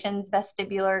conditions,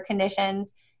 vestibular conditions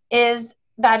is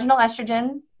vaginal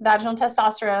estrogens, vaginal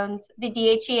testosterones. The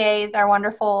DHEAs are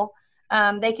wonderful.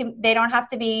 They don't have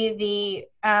to be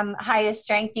the highest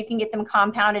strength. You can get them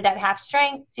compounded at half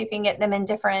strength. So you can get them in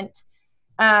different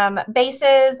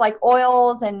bases like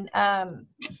oils and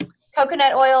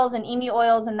coconut oils and emu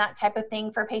oils and that type of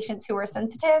thing for patients who are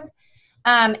sensitive.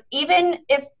 Even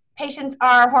if patients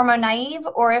are hormone naive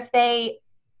or if they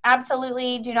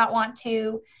absolutely do not want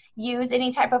to use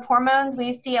any type of hormones,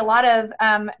 we see a lot of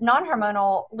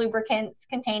non-hormonal lubricants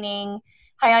containing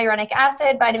hyaluronic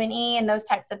acid, vitamin E, and those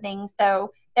types of things.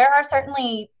 So there are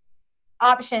certainly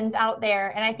options out there.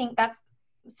 And I think that's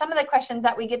some of the questions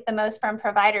that we get the most from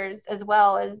providers as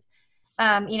well is,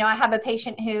 I have a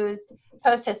patient who's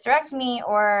post-hysterectomy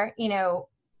or,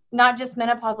 not just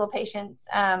menopausal patients,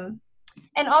 and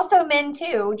also men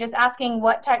too, just asking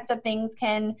what types of things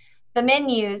can the men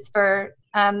use for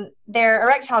their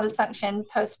erectile dysfunction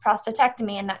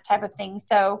post-prostatectomy and that type of thing.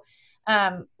 So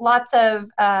lots of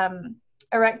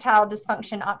erectile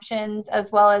dysfunction options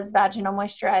as well as vaginal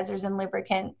moisturizers and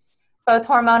lubricants, both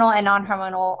hormonal and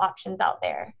non-hormonal options out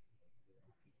there.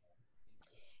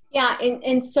 Yeah,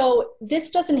 and so this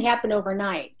doesn't happen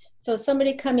overnight. So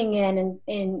somebody coming in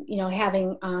and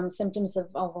having symptoms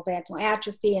of vulvovaginal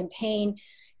atrophy and pain,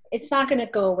 it's not going to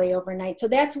go away overnight. So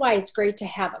that's why it's great to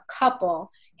have a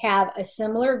couple have a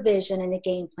similar vision and a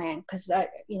game plan. Because,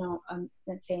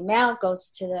 let's say a male goes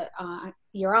to the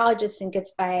urologist and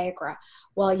gets Viagra.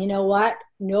 Well, you know what?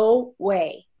 No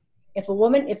way.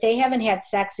 If they haven't had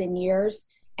sex in years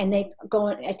and they go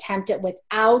and attempt it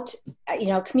without,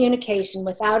 communication,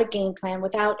 without a game plan,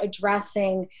 without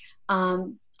addressing,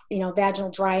 vaginal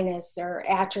dryness or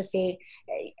atrophy,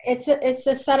 it's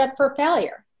a setup for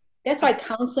failure. That's why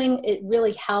counseling, it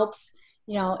really helps,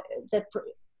 the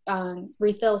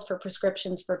refills for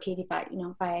prescriptions for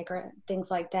PD5, Viagra,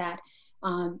 things like that.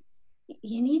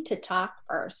 You need to talk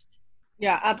first.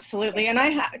 Yeah, absolutely. And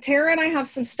Tara and I have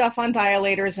some stuff on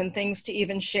dilators and things to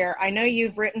even share. I know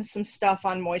you've written some stuff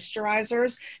on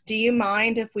moisturizers. Do you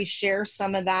mind if we share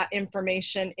some of that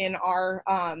information in our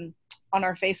on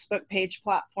our Facebook page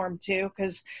platform too?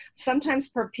 Because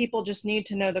sometimes people just need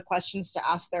to know the questions to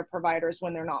ask their providers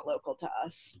when they're not local to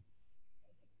us.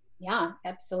 Yeah,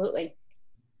 absolutely.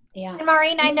 Yeah. And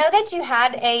Maureen, I know that you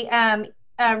had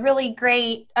a really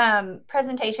great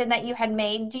presentation that you had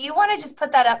made. Do you want to just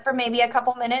put that up for maybe a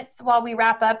couple minutes while we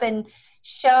wrap up and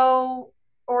show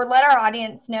or let our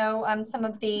audience know some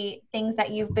of the things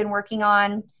that you've been working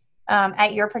on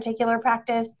at your particular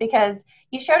practice? Because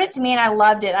you showed it to me and I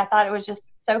loved it. I thought it was just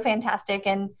so fantastic.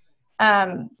 And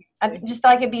I just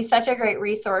feel like it'd be such a great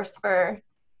resource for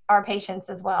our patients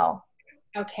as well.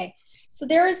 Okay. So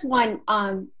there is one,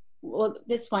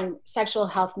 this one, Sexual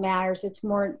Health Matters. It's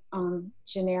more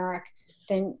generic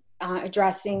than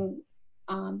addressing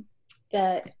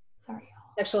the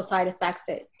sexual side effects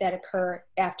that occur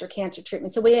after cancer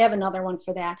treatment. So we have another one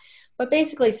for that. But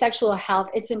basically, sexual health,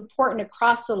 it's important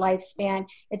across the lifespan.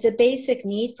 It's a basic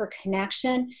need for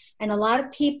connection. And a lot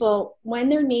of people, when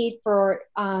their need for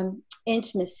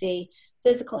intimacy,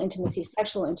 physical intimacy,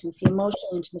 sexual intimacy,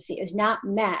 emotional intimacy is not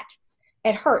met,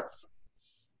 it hurts.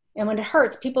 And when it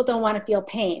hurts, people don't want to feel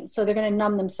pain. So they're going to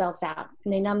numb themselves out.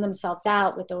 And they numb themselves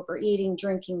out with overeating,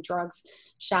 drinking, drugs,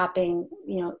 shopping,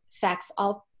 sex,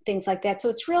 all things like that. So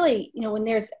it's really, when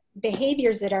there's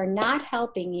behaviors that are not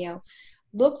helping you,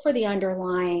 look for the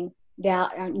underlying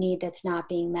need that's not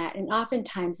being met. And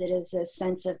oftentimes it is a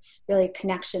sense of really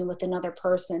connection with another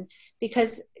person.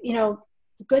 Because,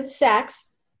 good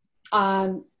sex,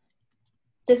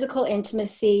 physical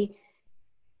intimacy,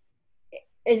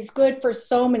 is good for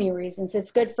so many reasons.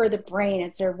 It's good for the brain.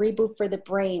 It's a reboot for the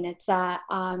brain. It's a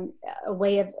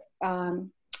way of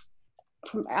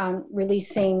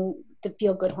releasing the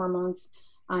feel-good hormones,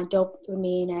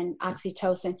 dopamine and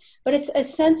oxytocin. But it's a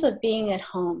sense of being at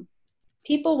home.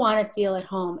 People want to feel at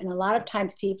home. And a lot of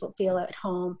times people feel at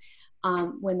home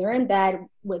when they're in bed,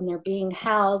 when they're being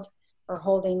held or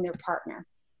holding their partner.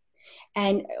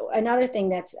 And another thing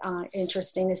that's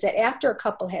interesting is that after a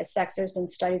couple has sex, there's been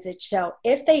studies that show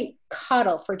if they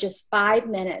cuddle for just 5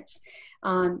 minutes,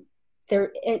 the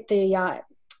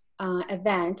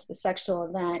event, the sexual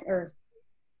event or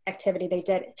activity they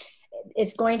did,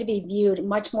 is going to be viewed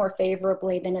much more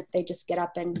favorably than if they just get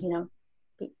up and,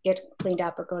 get cleaned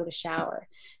up or go to the shower.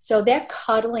 So that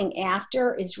cuddling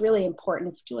after is really important.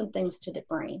 It's doing things to the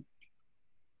brain.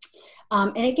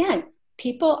 And again,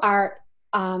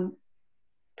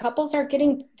 couples are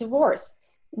getting divorced.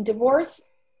 And divorce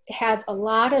has a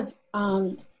lot of,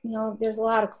 there's a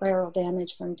lot of collateral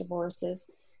damage from divorces.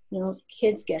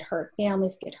 Kids get hurt,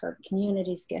 families get hurt,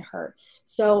 communities get hurt.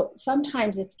 So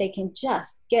sometimes if they can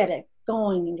just get it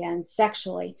going again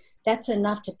sexually, that's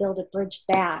enough to build a bridge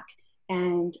back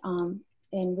and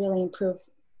really improve.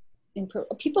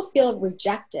 People feel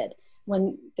rejected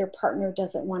when their partner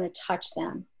doesn't want to touch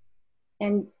them.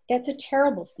 And that's a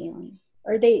terrible feeling.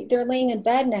 Or they're laying in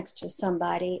bed next to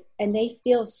somebody and they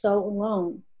feel so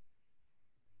alone.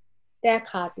 That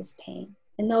causes pain.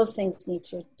 And those things need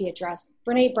to be addressed.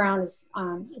 Brene Brown is,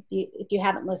 if you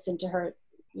haven't listened to her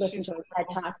TED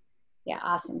Talk, yeah,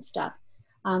 awesome stuff.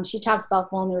 She talks about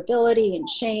vulnerability and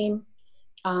shame,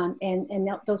 and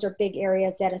those are big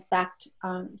areas that affect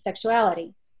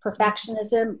sexuality.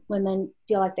 Perfectionism, women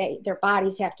feel like their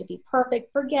bodies have to be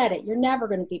perfect. Forget it. You're never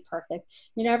going to be perfect.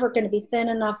 You're never going to be thin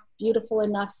enough, beautiful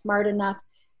enough, smart enough,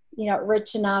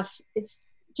 rich enough. It's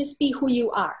just be who you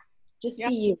are. Just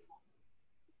be you.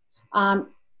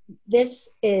 This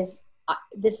is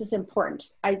important.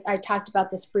 I talked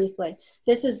about this briefly.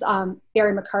 This is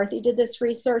Barry McCarthy did this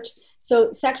research.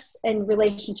 So sex and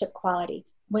relationship quality.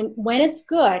 When it's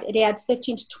good, it adds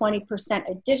 15 to 20%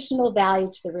 additional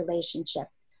value to the relationship.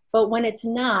 But when it's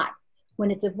not,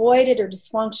 when it's avoided or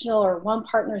dysfunctional or one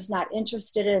partner is not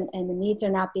interested in and the needs are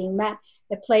not being met,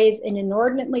 it plays an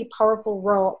inordinately powerful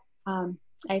role. I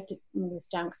have to move this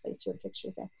down because I see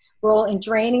pictures there. Role in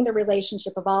draining the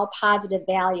relationship of all positive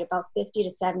value, about 50 to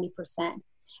 70%.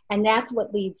 And that's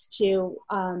what leads to,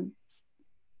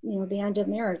 the end of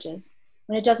marriages,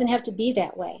 when it doesn't have to be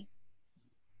that way.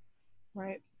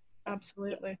 Right.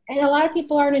 Absolutely. And a lot of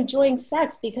people aren't enjoying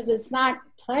sex because it's not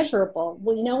pleasurable.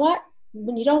 Well, you know what?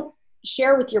 When you don't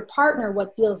share with your partner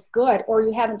what feels good, or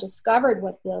you haven't discovered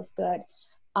what feels good,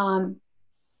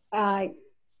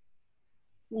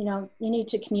 you need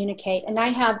to communicate. And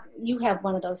you have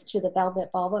one of those too, the velvet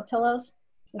vulva pillows.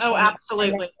 Oh,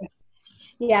 absolutely.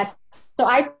 Yes. So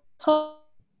I pull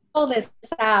this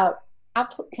out.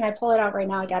 Can I pull it out right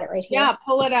now? I got it right here. Yeah,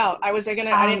 pull it out. I didn't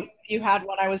know if you had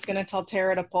one. I was going to tell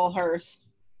Tara to pull hers.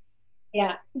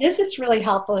 Yeah, this is really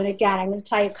helpful. And again, I'm going to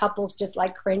tell you, couples just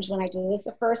like cringe when I do this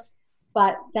at first,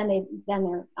 but then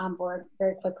they're on board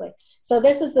very quickly. So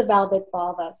this is the velvet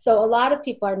vulva. So a lot of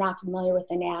people are not familiar with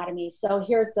anatomy. So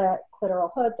here's the clitoral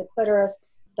hood, the clitoris,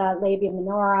 the labia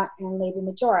minora, and labia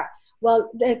majora. Well,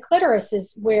 the clitoris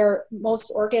is where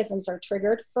most orgasms are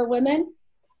triggered for women.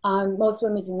 Most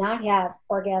women do not have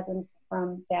orgasms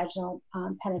from vaginal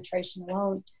penetration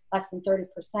alone, less than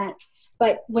 30%.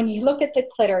 But when you look at the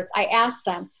clitoris, I ask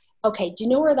them, okay, do you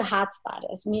know where the hot spot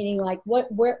is? Meaning, like, what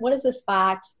is the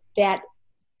spot that,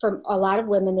 for a lot of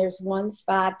women, there's one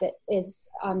spot that is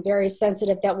very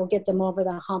sensitive that will get them over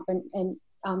the hump and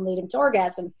lead them to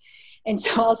orgasm. And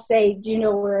so I'll say, do you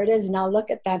know where it is? And I'll look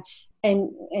at them,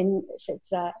 and if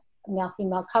it's a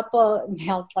male-female couple,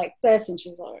 male's like this, and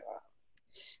she's like, oh.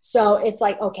 So it's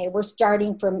like, okay, we're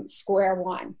starting from square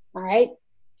one, all right?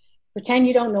 Pretend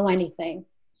you don't know anything.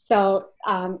 So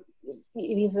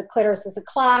use the clitoris as a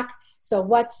clock. So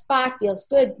what spot feels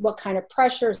good? What kind of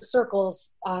pressure,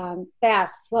 circles,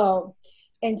 fast, slow?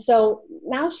 And so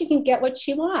now she can get what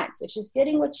she wants. If she's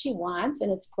getting what she wants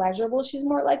and it's pleasurable, she's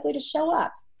more likely to show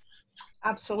up.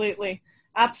 Absolutely.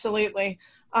 Absolutely.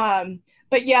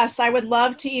 But yes, I would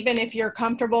love to, even if you're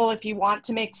comfortable, if you want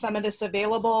to make some of this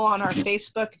available on our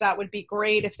Facebook, that would be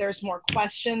great. If there's more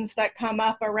questions that come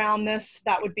up around this,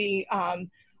 that would be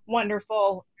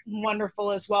wonderful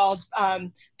as well.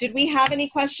 Did we have any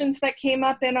questions that came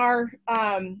up in our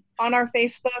on our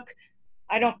Facebook?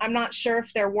 I'm not sure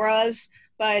if there was,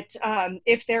 but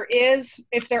if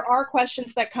there are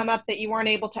questions that come up that you weren't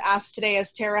able to ask today,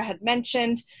 as Tara had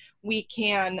mentioned, we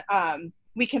can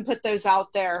put those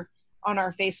out there on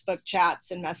our Facebook chats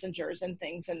and messengers and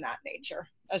things in that nature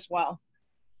as well.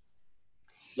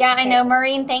 Yeah, I know,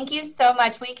 Maureen, thank you so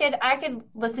much. I could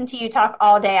listen to you talk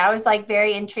all day. I was like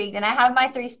very intrigued, and I have my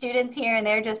 3 students here, and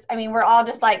they're just, we're all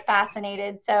just like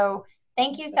fascinated. So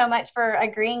thank you so much for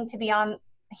agreeing to be on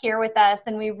here with us.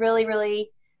 And we really, really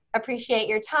appreciate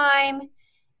your time,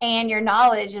 and your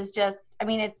knowledge is just,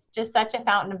 it's just such a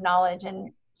fountain of knowledge,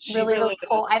 and really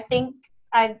cool.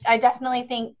 I definitely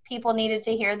think people needed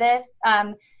to hear this,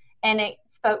 and it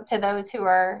spoke to those who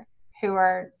are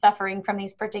suffering from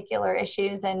these particular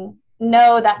issues, and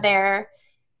know that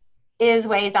is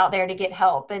ways out there to get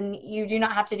help, and you do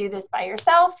not have to do this by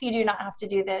yourself. You do not have to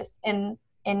do this in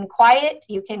quiet.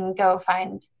 You can go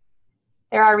find,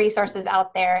 there are resources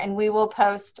out there, and we will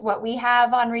post what we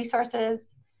have on resources,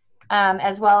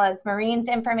 as well as Maureen's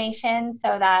information,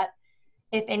 so that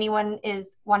if anyone is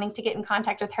wanting to get in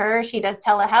contact with her, she does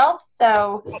telehealth.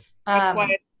 So that's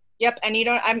why. Yep. And you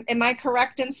don't, am I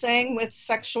correct in saying with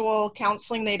sexual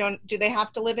counseling, do they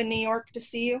have to live in New York to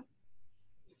see you?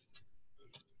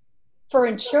 For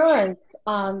insurance,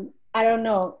 I don't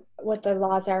know what the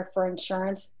laws are for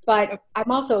insurance, but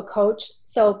I'm also a coach.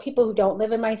 So people who don't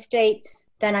live in my state,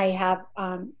 then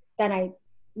I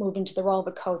move into the role of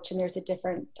a coach, and there's a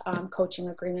different coaching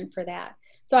agreement for that.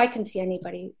 So I can see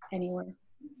anybody anywhere.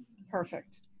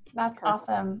 Perfect. That's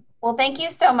awesome. Well, thank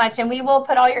you so much. And we will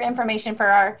put all your information for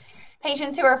our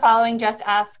patients who are following Just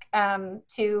Ask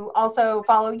to also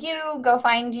follow you, go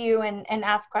find you, and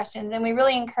ask questions. And we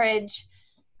really encourage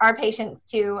our patients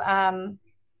to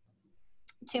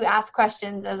ask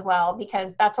questions as well,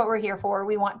 because that's what we're here for.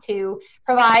 We want to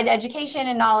provide education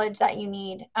and knowledge that you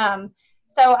need.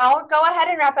 So I'll go ahead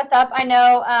and wrap us up. I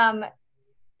know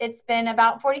it's been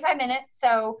about 45 minutes,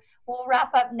 so we'll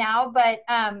wrap up now. But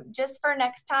just for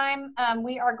next time,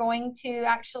 we are going to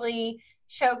actually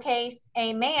showcase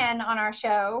a man on our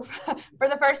show for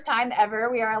the first time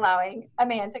ever. We are allowing a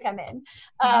man to come in.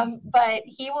 But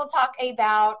he will talk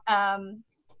about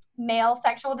male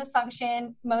sexual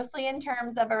dysfunction, mostly in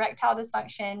terms of erectile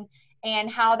dysfunction, and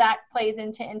how that plays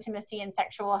into intimacy and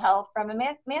sexual health from a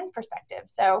man's perspective.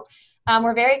 So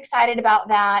we're very excited about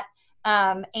that.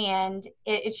 And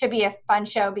it should be a fun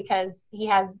show because he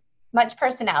has much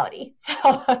personality.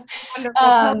 So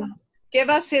wonderful. Give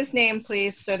us his name,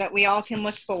 please, so that we all can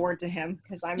look forward to him,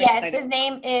 because I'm excited. Yes, his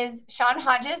name is Sean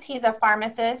Hodges. He's a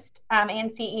pharmacist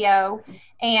and CEO,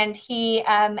 and he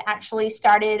actually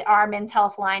started our men's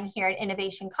health line here at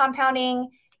Innovation Compounding.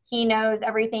 He knows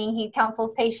everything. He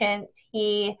counsels patients.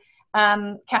 He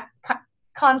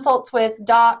consults with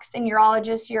docs and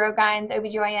urologists, urogyns,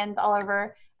 OBGYNs all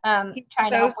over. He's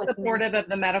so supportive of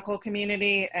the medical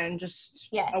community and just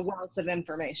a wealth of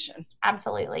information.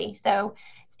 Absolutely. So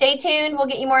stay tuned. We'll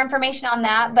get you more information on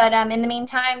that. But in the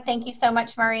meantime, thank you so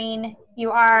much, Maureen. You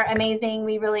are amazing.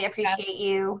 We really appreciate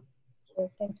you.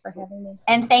 Thanks for having me.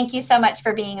 And thank you so much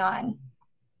for being on.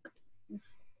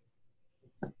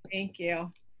 Thank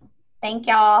you. Thank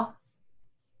y'all.